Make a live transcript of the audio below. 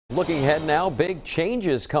Looking ahead now, big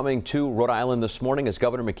changes coming to Rhode Island this morning as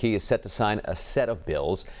Governor McKee is set to sign a set of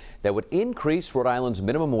bills that would increase Rhode Island's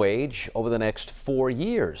minimum wage over the next 4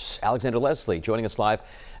 years. Alexander Leslie joining us live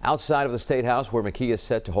outside of the State House, where McKee is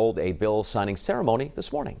set to hold a bill signing ceremony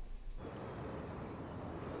this morning.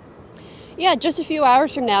 Yeah, just a few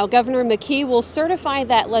hours from now, Governor McKee will certify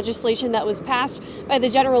that legislation that was passed by the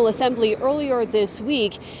General Assembly earlier this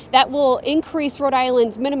week that will increase Rhode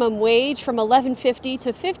Island's minimum wage from $11.50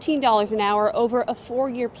 to $15 an hour over a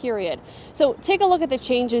 4-year period. So take a look at the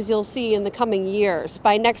changes you'll see in the coming years.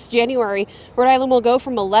 By next January, Rhode Island will go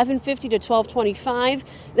from $11.50 to $12.25,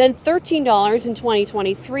 then $13 in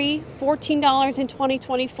 2023, $14 in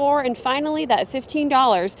 2024, and finally that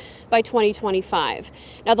 $15 by 2025.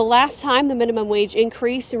 Now, the last time the minimum wage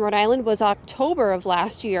increase in Rhode Island was October of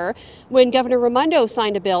last year, when Governor Raimondo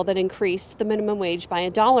signed a bill that increased the minimum wage by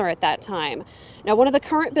 $1 at that time. Now, one of the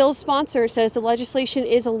current bill's sponsors says the legislation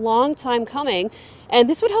is a long time coming, and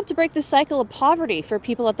this would help to break the cycle of poverty for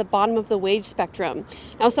people at the bottom of the wage spectrum.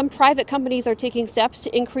 Now, some private companies are taking steps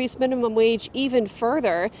to increase minimum wage even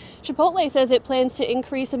further. Chipotle says it plans to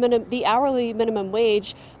increase the hourly minimum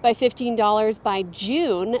wage by $15 by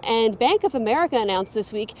June, and Bank of America announced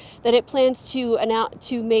this week that it plans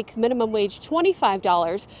to make minimum wage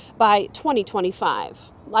 $25 by 2025.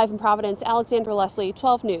 Live in Providence, Alexandra Leslie,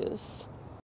 12 News.